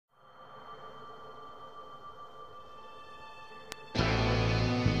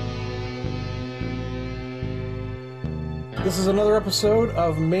This is another episode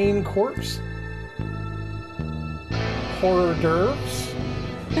of Main Corpse Horror D'oeuvres.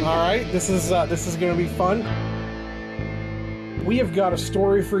 All right, this is going to be fun. We have got a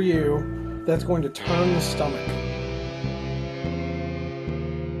story for you that's going to turn the stomach.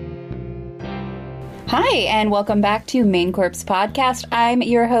 Hi, and welcome back to Main Corpse Podcast. I'm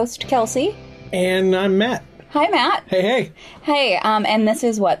your host, Kelsey. And I'm Matt. Hi, Matt. Hey. Hey, and this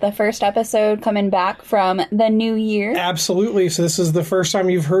is the first episode coming back from the new year? Absolutely. So this is the first time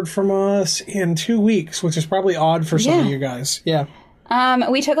you've heard from us in 2 weeks, which is probably odd for some of you guys. Yeah.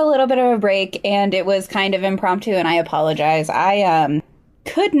 We took a little bit of a break, and it was kind of impromptu, and I apologize. I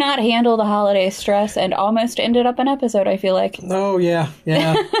could not handle the holiday stress and almost ended up an episode, I feel like. Oh, yeah,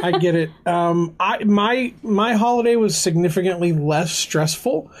 I get it. My holiday was significantly less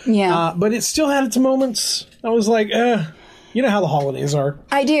stressful. Yeah. But it still had its moments. I was like, you know how the holidays are.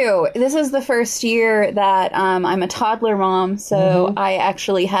 I do. This is the first year that I'm a toddler mom, so I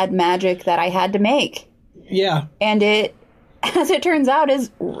actually had magic that I had to make. Yeah. And it, as it turns out, is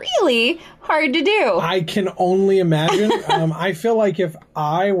really hard to do. I can only imagine. I feel like if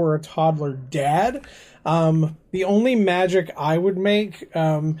I were a toddler dad, the only magic I would make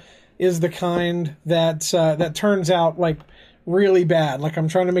is the kind that turns out like really bad. Like I'm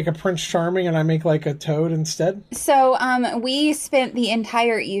trying to make a Prince Charming and I make like a toad instead. So we spent the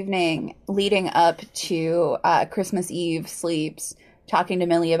entire evening leading up to Christmas Eve sleeps talking to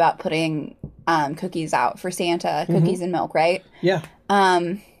Millie about putting cookies out for Santa, cookies and milk, right? Yeah.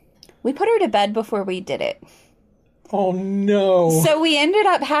 We put her to bed before we did it. Oh, no. So we ended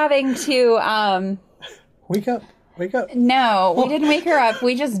up having to... Wake up. No, we didn't wake her up.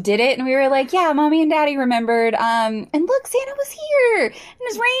 We just did it, and we were like, yeah, Mommy and Daddy remembered. And look, Santa was here, and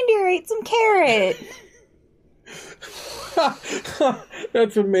his reindeer ate some carrot.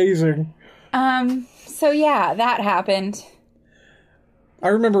 That's amazing. So yeah, that happened. I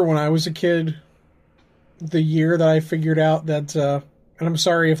remember when I was a kid, the year that I figured out that, and I'm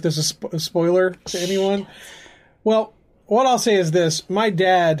sorry if this is a spoiler to anyone. Well, what I'll say is this. My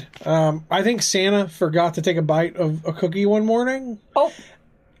dad, I think Santa forgot to take a bite of a cookie one morning. Oh.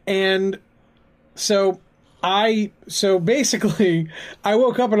 And so basically, I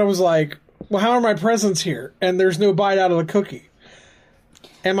woke up and I was like, well, how are my presents here? And there's no bite out of the cookie.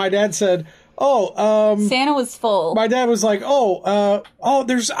 And my dad said... Santa was full. My dad was like, I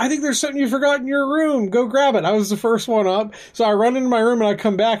think there's something you forgot in your room. Go grab it. I was the first one up. So I run into my room and I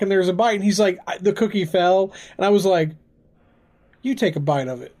come back and there's a bite and he's like, the cookie fell. And I was like, you take a bite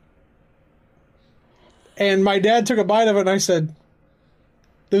of it. And my dad took a bite of it and I said,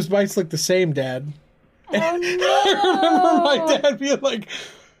 those bites look the same, Dad. Oh, no. I remember my dad being like,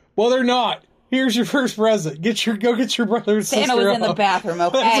 well, they're not. Here's your first present. Go get your brother and sister. Santa was in the bathroom,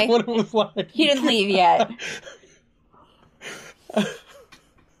 okay? That's what it was like. He didn't leave yet.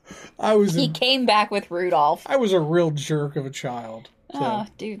 He came back with Rudolph. I was a real jerk of a child. So. Oh,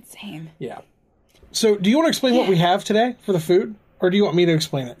 dude, same. Yeah. So, do you want to explain what we have today for the food? Or do you want me to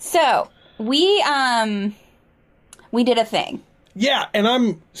explain it? So, we did a thing. Yeah, and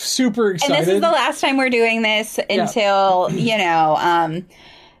I'm super excited. And this is the last time we're doing this until,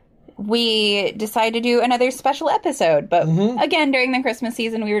 we decided to do another special episode. But again, during the Christmas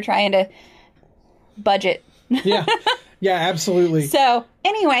season, we were trying to budget. Yeah, absolutely. So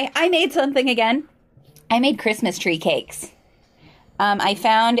anyway, I made something again. I made Christmas tree cakes. I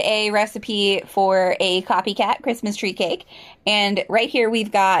found a recipe for a copycat Christmas tree cake. And right here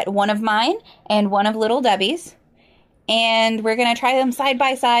we've got one of mine and one of Little Debbie's. And we're going to try them side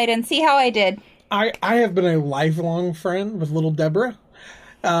by side and see how I did. I have been a lifelong friend with Little Deborah.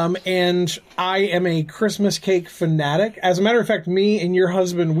 And I am a Christmas cake fanatic. As a matter of fact, me and your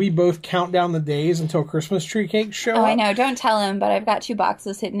husband, we both count down the days until Christmas tree cakes show up. I know. Don't tell him, but I've got 2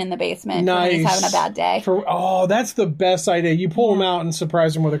 boxes hidden in the basement. Nice. When he's having a bad day. That's the best idea. You pull them out and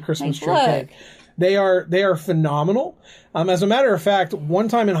surprise them with a Christmas tree cake. They are phenomenal. As a matter of fact, one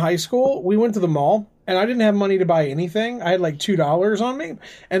time in high school, we went to the mall. And I didn't have money to buy anything. I had like $2 on me.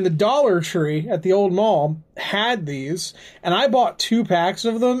 And the Dollar Tree at the old mall had these. And I bought 2 packs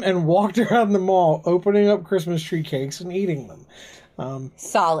of them and walked around the mall opening up Christmas tree cakes and eating them.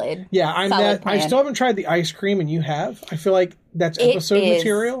 Solid. Yeah, I still haven't tried the ice cream, and you have. I feel like that's episode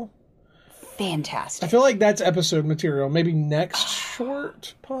material. Fantastic. I feel like that's episode material. Maybe next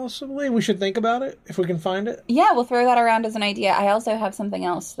short, possibly. We should think about it if we can find it. Yeah, we'll throw that around as an idea. I also have something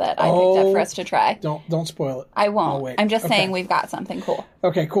else that I picked up for us to try. Don't spoil it. I won't. I'm just saying we've got something cool.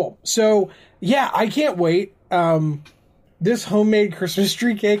 Okay, cool. So, yeah, I can't wait. This homemade Christmas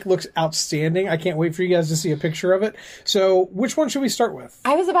tree cake looks outstanding. I can't wait for you guys to see a picture of it. So, which one should we start with?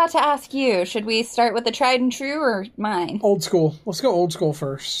 I was about to ask you, should we start with the tried and true or mine? Old school. Let's go old school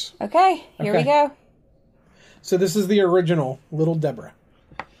first. Okay, here we go. So this is the original Little Deborah.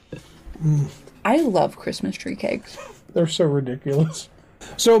 I love Christmas tree cakes. They're so ridiculous.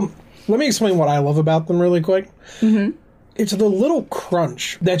 So, let me explain what I love about them really quick. Mm-hmm. It's the little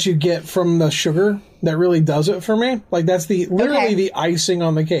crunch that you get from the sugar that really does it for me. Like, that's literally the icing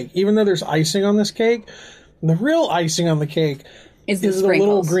on the cake. Even though there's icing on this cake, the real icing on the cake is the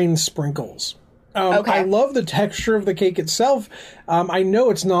little green sprinkles. I love the texture of the cake itself. I know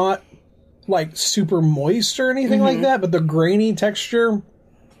it's not, like, super moist or anything like that, but the grainy texture...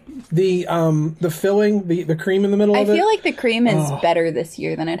 The filling, the cream in the middle of it. I feel like the cream is better this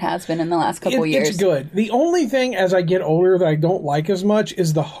year than it has been in the last couple years. It's good. The only thing as I get older that I don't like as much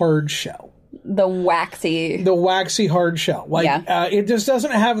is the hard shell. The waxy hard shell. Like, it just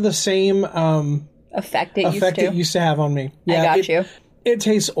doesn't have the same effect it used to have on me. Yeah, I got you. It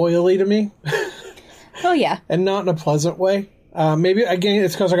tastes oily to me. Oh, yeah. And not in a pleasant way. Maybe, again,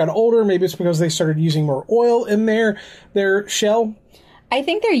 it's because I got older. Maybe it's because they started using more oil in their shell. I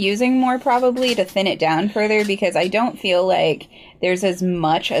think they're using more probably to thin it down further because I don't feel like there's as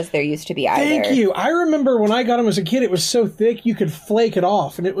much as there used to be either. Thank you. I remember when I got them as a kid, it was so thick you could flake it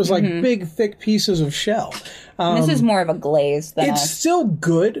off, and it was like big, thick pieces of shell. This is more of a glaze than It's still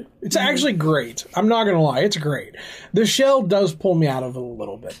good. It's actually great. I'm not going to lie. It's great. The shell does pull me out of it a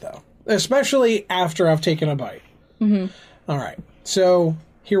little bit, though, especially after I've taken a bite. Mm-hmm. All right. So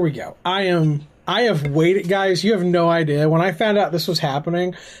here we go. I have waited, guys. You have no idea. When I found out this was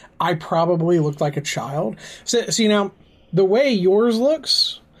happening, I probably looked like a child. So, see, now, the way yours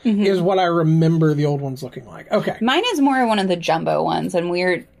looks is what I remember the old ones looking like. Okay. Mine is more one of the jumbo ones, and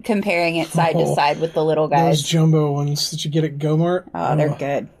we're comparing it side to side with the little guys. Those jumbo ones that you get at Go-Mart. Oh, they're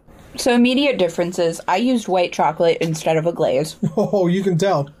good. So, immediate differences. I used white chocolate instead of a glaze. Oh, you can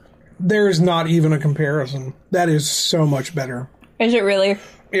tell. There is not even a comparison. That is so much better. Is it really?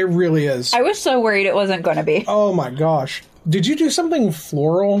 It really is. I was so worried it wasn't going to be. Oh my gosh. Did you do something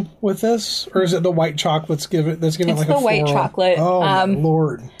floral with this? Or is it the white chocolate that's given like a floral? It's the white chocolate. Oh my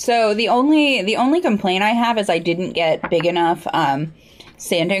Lord. So the only complaint I have is I didn't get big enough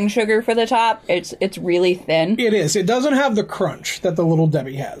sanding sugar for the top. It's really thin. It is. It doesn't have the crunch that the Little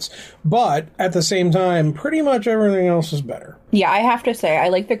Debbie has. But at the same time, pretty much everything else is better. Yeah, I have to say, I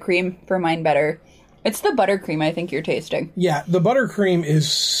like the cream for mine better. It's the buttercream I think you're tasting. Yeah, the buttercream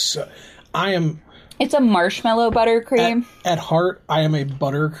is... It's a marshmallow buttercream. At heart, I am a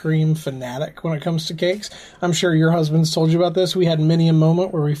buttercream fanatic when it comes to cakes. I'm sure your husband's told you about this. We had many a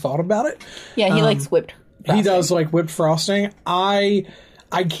moment where we thought about it. Yeah, he likes whipped frosting. He does like whipped frosting.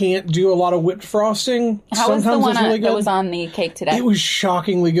 I can't do a lot of whipped frosting. How was the one that was on the cake today? It was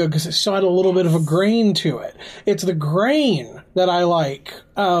shockingly good because it still had a little bit of a grain to it. It's the grain that I like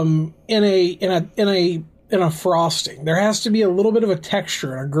in a frosting. There has to be a little bit of a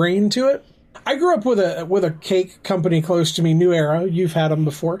texture and a grain to it. I grew up with a cake company close to me, New Era. You've had them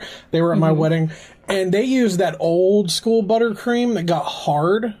before. They were at my wedding, and they used that old school buttercream that got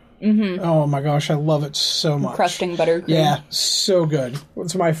hard. Mm-hmm. Oh my gosh, I love it so much. Crusting buttercream. Yeah, so good.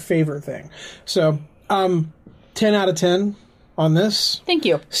 It's my favorite thing. So, 10 out of 10 on this. Thank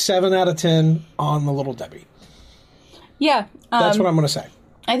you. 7 out of 10 on the Little Debbie. Yeah. That's what I'm going to say.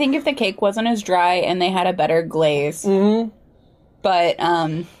 I think if the cake wasn't as dry and they had a better glaze. Mm-hmm. But,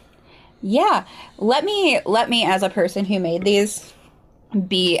 yeah. Let me, as a person who made these,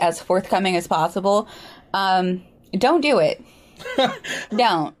 be as forthcoming as possible. Don't do it.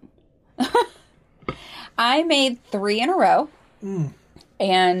 Don't. I made 3 in a row,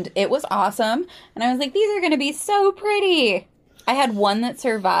 and it was awesome. And I was like, these are going to be so pretty. I had one that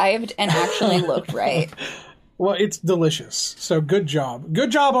survived and actually looked right. Well, it's delicious. So good job.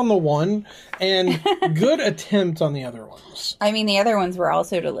 Good job on the one, and good attempt on the other ones. I mean, the other ones were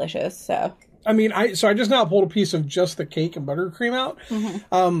also delicious, so... I mean, I just now pulled a piece of just the cake and buttercream out.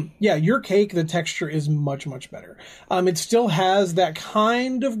 Mm-hmm. Yeah, your cake, the texture is much, much better. It still has that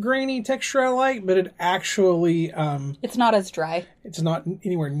kind of grainy texture I like, but it actually... it's not as dry. It's not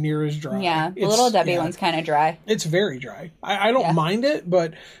anywhere near as dry. Yeah, the Little Debbie one's kind of dry. It's very dry. I don't mind it,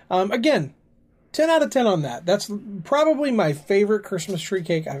 but again... 10 out of 10 on that. That's probably my favorite Christmas tree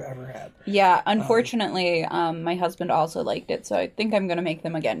cake I've ever had. Yeah, unfortunately, my husband also liked it, so I think I'm going to make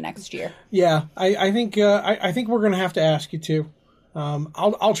them again next year. Yeah, I think we're going to have to ask you to.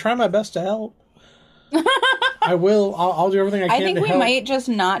 I'll try my best to help. I will. I'll do everything I can to help. I think we might just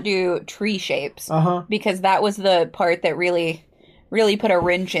not do tree shapes. Because that was the part that really put a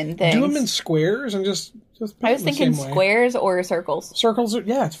wrench in things. Do them in squares and just Just put I it was in the thinking same way. squares or circles. Circles are,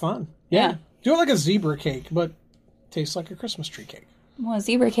 yeah, it's fun. Yeah. Do it like a zebra cake, but tastes like a Christmas tree cake. Well, a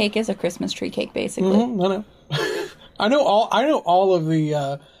zebra cake is a Christmas tree cake, basically. Mm-hmm, I know. I know all of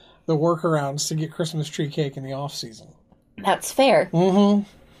the workarounds to get Christmas tree cake in the off season. That's fair. Mm-hmm.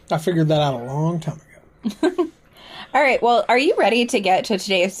 I figured that out a long time ago. All right. Well, are you ready to get to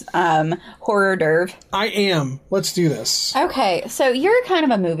today's horror derv? I am. Let's do this. Okay. So you're kind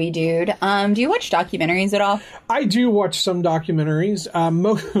of a movie dude. Do you watch documentaries at all? I do watch some documentaries,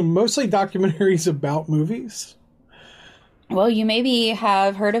 mostly documentaries about movies. Well, you maybe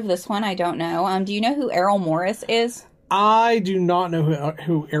have heard of this one. I don't know. Do you know who Errol Morris is? I do not know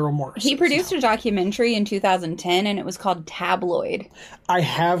who Errol Morris is. He produced a documentary in 2010, and it was called Tabloid. I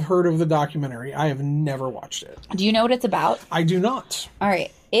have heard of the documentary. I have never watched it. Do you know what it's about? I do not. All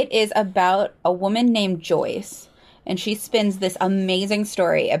right. It is about a woman named Joyce, and she spins this amazing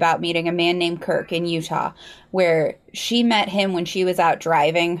story about meeting a man named Kirk in Utah, where she met him when she was out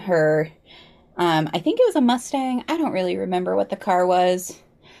driving her... I think it was a Mustang. I don't really remember what the car was.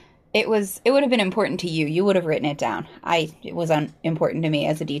 It would have been important to you. You would have written it down. It was unimportant to me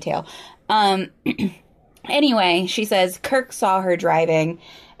as a detail. Anyway, she says Kirk saw her driving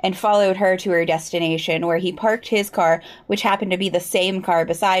and followed her to her destination, where he parked his car, which happened to be the same car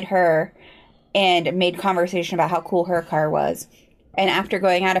beside her, and made conversation about how cool her car was. And after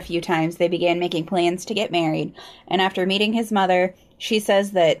going out a few times, they began making plans to get married. And after meeting his mother, she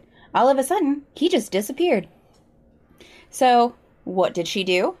says that all of a sudden, he just disappeared. So, what did she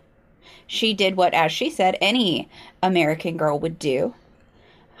do? She did what, as she said, any American girl would do.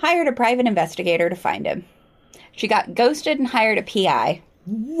 Hired a private investigator to find him. She got ghosted and hired a PI.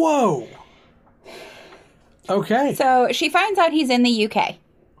 Whoa. Okay. So, she finds out he's in the UK.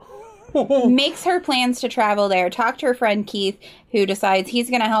 Makes her plans to travel there. Talk to her friend Keith, who decides he's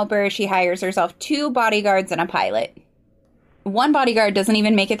going to help her. She hires herself 2 bodyguards and a pilot. One bodyguard doesn't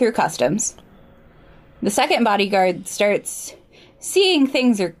even make it through customs. The second bodyguard starts seeing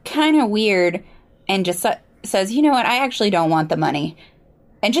things are kind of weird and just says, you know what, I actually don't want the money.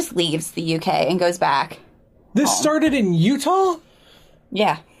 And just leaves the UK and goes back. This started in Utah?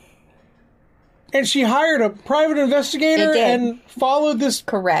 Yeah. And she hired a private investigator and followed this...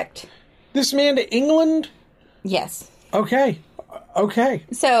 Correct. This man to England? Yes. Okay.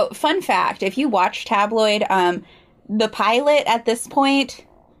 So, fun fact, if you watch Tabloid, the pilot at this point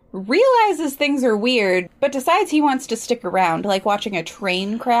realizes things are weird, but decides he wants to stick around, like watching a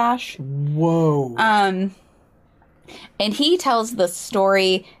train crash. Whoa. And he tells the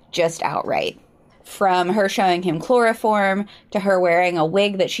story just outright. From her showing him chloroform, to her wearing a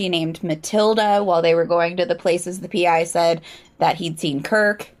wig that she named Matilda while they were going to the places the PI said that he'd seen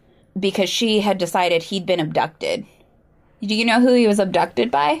Kirk, because she had decided he'd been abducted. Do you know who he was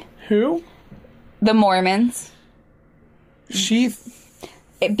abducted by? Who? The Mormons.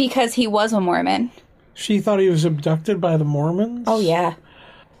 Because he was a Mormon. She thought he was abducted by the Mormons? Oh, yeah.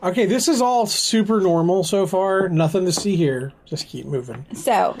 Okay, this is all super normal so far. Nothing to see here. Just keep moving.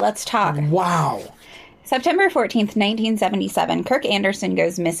 So, let's talk. Wow. September 14th, 1977, Kirk Anderson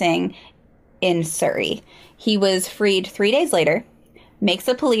goes missing in Surrey. He was freed 3 days later, makes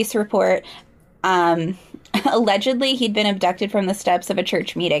a police report. Allegedly, he'd been abducted from the steps of a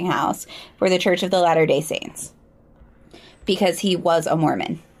church meeting house for the Church of the Latter-day Saints, because he was a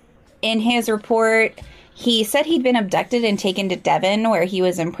Mormon. In his report, he said he'd been abducted and taken to Devon, where he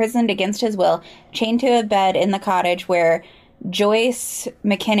was imprisoned against his will, chained to a bed in the cottage where Joyce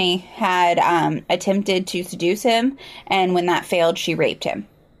McKinney had attempted to seduce him, and when that failed, she raped him.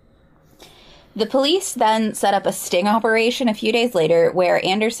 The police then set up a sting operation a few days later, where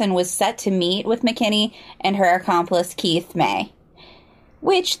Anderson was set to meet with McKinney and her accomplice, Keith May,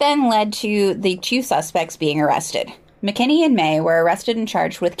 which then led to the 2 suspects being arrested. McKinney and May were arrested and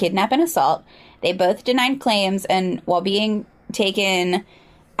charged with kidnap and assault. They both denied claims, and while being taken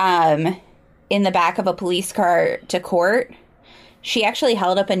in the back of a police car to court, she actually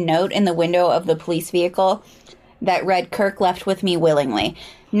held up a note in the window of the police vehicle that read, "Kirk left with me willingly."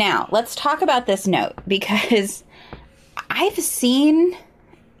 Now, let's talk about this note, because I've seen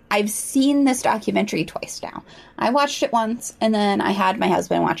this documentary twice now. I watched it once, and then I had my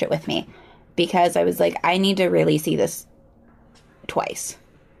husband watch it with me, because I was like, I need to really see this twice.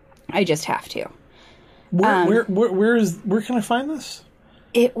 I just have to. Where can I find this?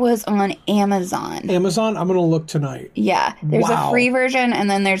 It was on Amazon. Amazon? I'm going to look tonight. Yeah. There's a free version, and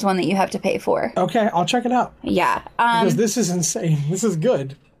then there's one that you have to pay for. Okay, I'll check it out. Yeah. Because this is insane. This is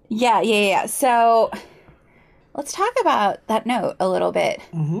good. Yeah. So, let's talk about that note a little bit.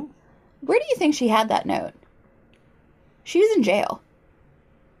 Mm-hmm. Where do you think she had that note? She was in jail.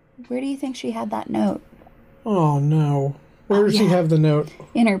 Where do you think she had that note? Oh, no. Where does she have the note?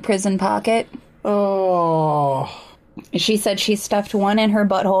 In her prison pocket. Oh. She said she stuffed one in her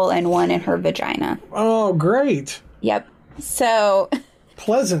butthole and one in her vagina. Oh, great. Yep. So...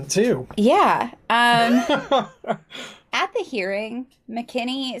 Pleasant, too. Yeah. At the hearing,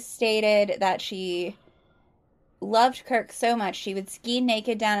 McKinney stated that she loved Kirk so much she would ski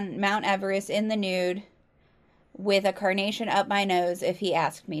naked down Mount Everest in the nude with a carnation up my nose if he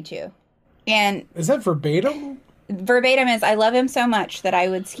asked me to. And is that verbatim? Verbatim is, I love him so much that I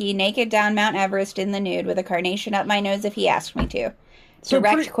would ski naked down Mount Everest in the nude with a carnation up my nose if he asked me to. So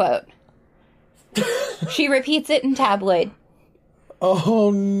direct quote. She repeats it in tabloid.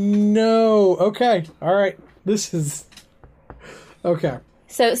 Oh, no. Okay. All right. This is... Okay.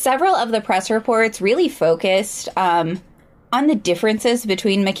 So several of the press reports really focused on the differences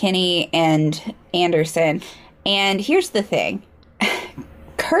between McKinney and Anderson. And here's the thing.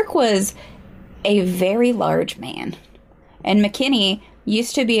 Kirk was a very large man. And McKinney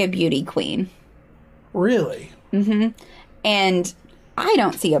used to be a beauty queen. Really? Mm-hmm. And I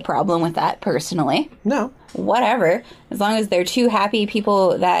don't see a problem with that, personally. No. Whatever. As long as they're two happy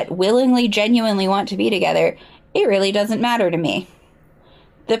people that willingly, genuinely want to be together, it really doesn't matter to me.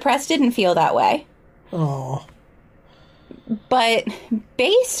 The press didn't feel that way. Oh. But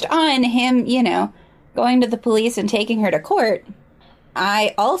based on him, going to the police and taking her to court,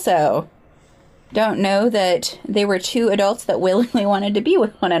 I also don't know that they were two adults that willingly wanted to be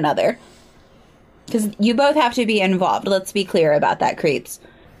with one another. Because you both have to be involved. Let's be clear about that, creeps.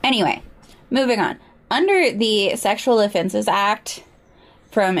 Anyway, moving on. Under the Sexual Offenses Act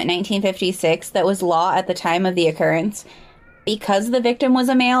from 1956, that was law at the time of the occurrence, because the victim was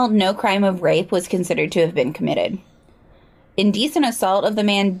a male, no crime of rape was considered to have been committed. Indecent assault of the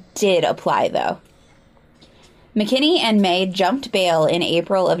man did apply, though. McKinney and May jumped bail in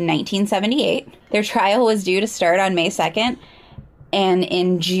April of 1978. Their trial was due to start on May 2nd. And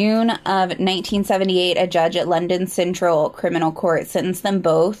in June of 1978, a judge at London Central Criminal Court sentenced them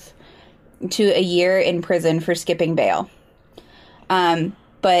both to a year in prison for skipping bail.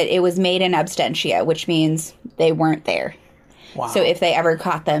 But it was made in absentia, which means they weren't there. Wow. So if they ever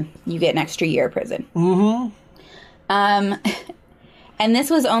caught them, you get an extra year of prison. Mm-hmm. And this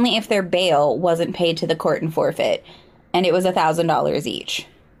was only if their bail wasn't paid to the court and forfeit. And it was $1,000 each.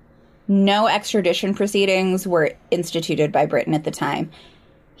 No extradition proceedings were instituted by Britain at the time.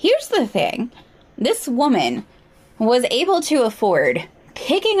 Here's the thing. This woman was able to afford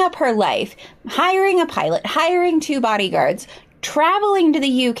picking up her life, hiring a pilot, hiring 2 bodyguards, traveling to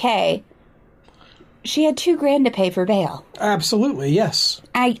the UK. She had $2,000 to pay for bail. Absolutely, yes.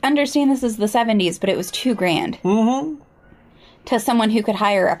 I understand this is the 70s, but it was $2,000. Mm-hmm. To someone who could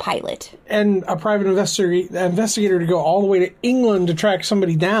hire a pilot. And a private investigator to go all the way to England to track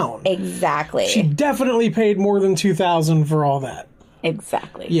somebody down. Exactly. She definitely paid more than $2,000 for all that.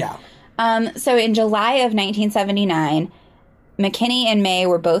 Exactly. Yeah. So in July of 1979, McKinney and May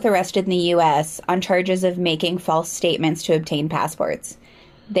were both arrested in the U.S. on charges of making false statements to obtain passports.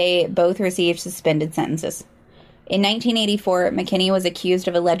 They both received suspended sentences. In 1984, McKinney was accused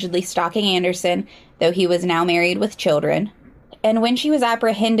of allegedly stalking Anderson, though he was now married with children. And when she was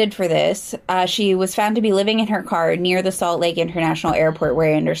apprehended for this, she was found to be living in her car near the Salt Lake International Airport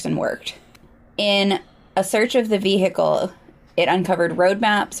where Anderson worked. In a search of the vehicle, it uncovered road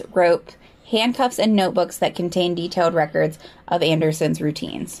maps, rope, handcuffs, and notebooks that contained detailed records of Anderson's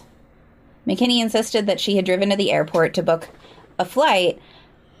routines. McKinney insisted that she had driven to the airport to book a flight,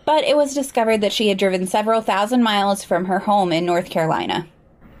 but it was discovered that she had driven several thousand miles from her home in North Carolina.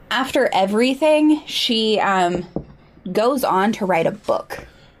 After everything, she goes on to write a book.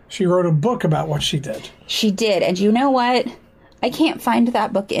 She wrote a book about what she did. She did, and you know what? I can't find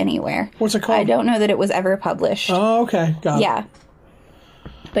that book anywhere. What's it called? I don't know that it was ever published. Oh, okay. Got it. Yeah.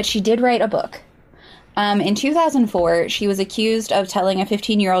 But she did write a book. In 2004, she was accused of telling a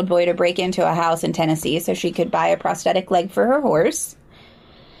 15-year-old boy to break into a house in Tennessee so she could buy a prosthetic leg for her horse.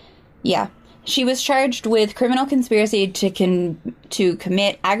 Yeah. She was charged with criminal conspiracy to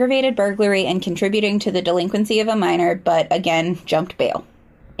commit aggravated burglary and contributing to the delinquency of a minor, but again, jumped bail.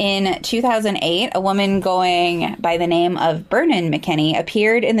 In 2008, a woman going by the name of Vernon McKinney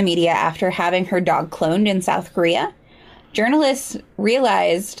appeared in the media after having her dog cloned in South Korea. Journalists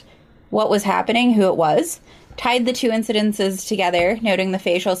realized what was happening, who it was, tied the two incidences together, noting the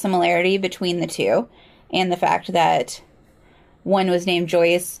facial similarity between the two, and the fact that one was named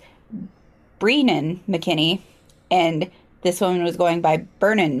Joyce Brennan McKinney, and this woman was going by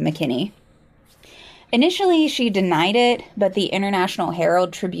Vernon McKinney. Initially, she denied it, but the International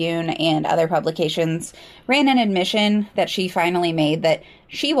Herald Tribune and other publications ran an admission that she finally made that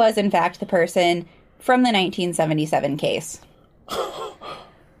she was, in fact, the person from the 1977 case.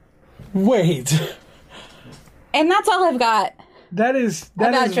 Wait. And that's all I've got. That is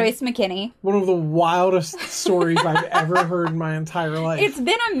Joyce McKinney. One of the wildest stories I've ever heard in my entire life. It's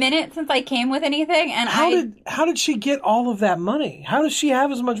been a minute since I came with anything, and how did she get all of that money? How does she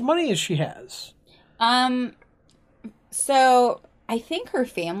have as much money as she has? So I think her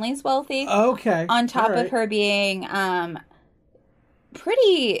family's wealthy. Okay. On top of her being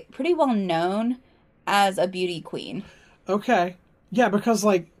pretty well known as a beauty queen. Okay. Yeah, because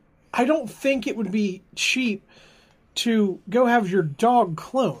I don't think it would be cheap to go have your dog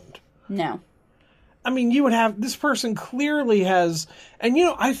cloned. No. I mean, you would have... This person clearly has... And,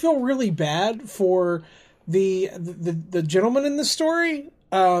 I feel really bad for the gentleman in the story,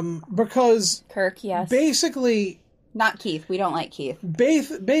 because... Kirk, yes. Basically... Not Keith. We don't like Keith.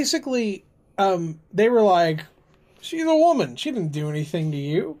 Basically, they were like, she's a woman. She didn't do anything to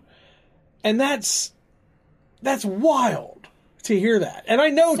you. And that's wild to hear that. And I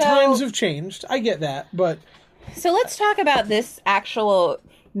know times have changed. I get that, but... So let's talk about this actual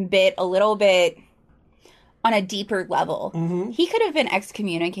bit a little bit on a deeper level. Mm-hmm. He could have been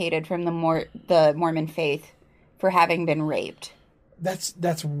excommunicated from the Mormon faith for having been raped. That's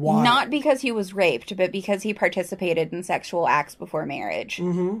wild. Not because he was raped, but because he participated in sexual acts before marriage.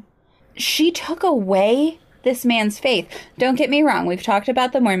 Mm-hmm. She took away this man's faith. Don't get me wrong. We've talked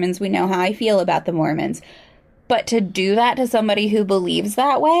about the Mormons. We know how I feel about the Mormons. But to do that to somebody who believes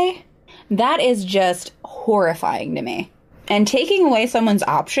that way... That is just horrifying to me. And taking away someone's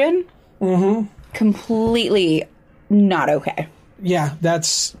option, completely not okay. Yeah,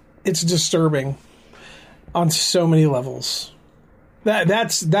 it's disturbing on so many levels.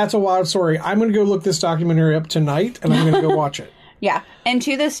 That's a wild story. I'm going to go look this documentary up tonight, and I'm going to go watch it. Yeah, and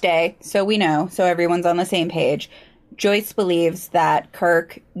to this day, so we know, so everyone's on the same page, Joyce believes that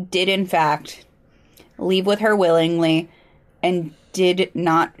Kirk did in fact leave with her willingly and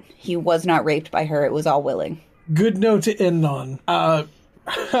he was not raped by her. It was all willing. Good note to end on.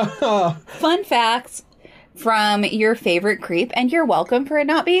 Fun facts from your favorite creep, and you're welcome for it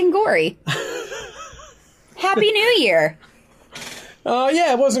not being gory. Happy New Year.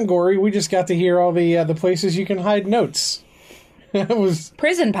 Yeah, it wasn't gory. We just got to hear all the places you can hide notes. It was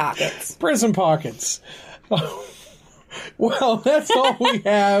prison pockets. Prison pockets. Well, that's all we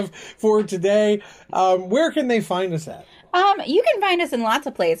have for today. Where can they find us at? You can find us in lots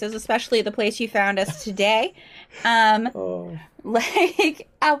of places, especially the place you found us today. Like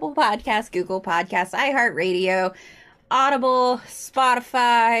Apple Podcasts, Google Podcasts, iHeartRadio, Audible,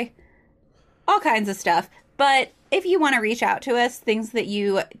 Spotify, all kinds of stuff. But if you want to reach out to us, things that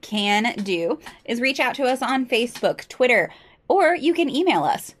you can do is reach out to us on Facebook, Twitter, or you can email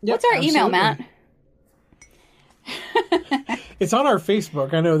us. Yep, what's our email, Matt? It's on our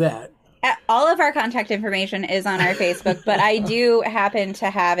Facebook. I know that. All of our contact information is on our Facebook, but I do happen to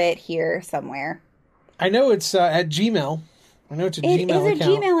have it here somewhere. I know it's at Gmail. I know it's a Gmail account. It is a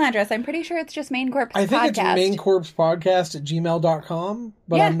Gmail address. I'm pretty sure it's just Main Corpse Podcast. I think it's maincorpsepodcast@gmail.com,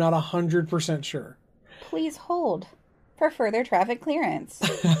 but yeah. I'm not 100% sure. Please hold for further traffic clearance.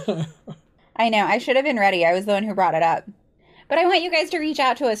 I know. I should have been ready. I was the one who brought it up. But I want you guys to reach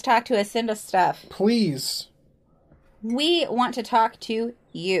out to us, talk to us, send us stuff. Please. We want to talk to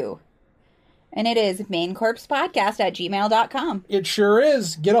you. And it is maincorpsepodcast@gmail.com. It sure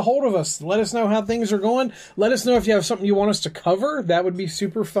is. Get a hold of us. Let us know how things are going. Let us know if you have something you want us to cover. That would be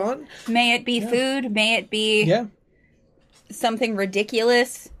super fun. May it be food. May it be something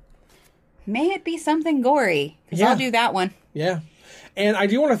ridiculous. May it be something gory. Because I'll do that one. Yeah. And I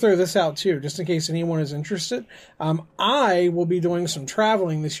do want to throw this out, too, just in case anyone is interested. I will be doing some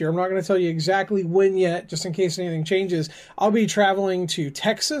traveling this year. I'm not going to tell you exactly when yet, just in case anything changes. I'll be traveling to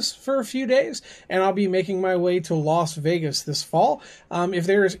Texas for a few days, and I'll be making my way to Las Vegas this fall. If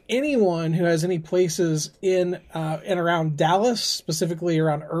there is anyone who has any places in and around Dallas, specifically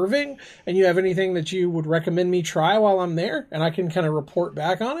around Irving, and you have anything that you would recommend me try while I'm there, and I can kind of report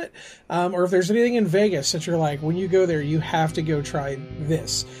back on it, or if there's anything in Vegas that you're like, when you go there, you have to go try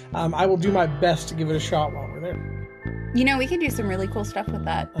this. I will do my best to give it a shot while we're there. You know, we can do some really cool stuff with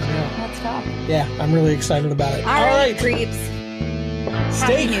that. I know. Let's talk. Yeah, I'm really excited about it. All right, creeps.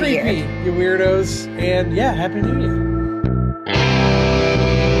 Stay creepy, you weirdos. And yeah, Happy New Year.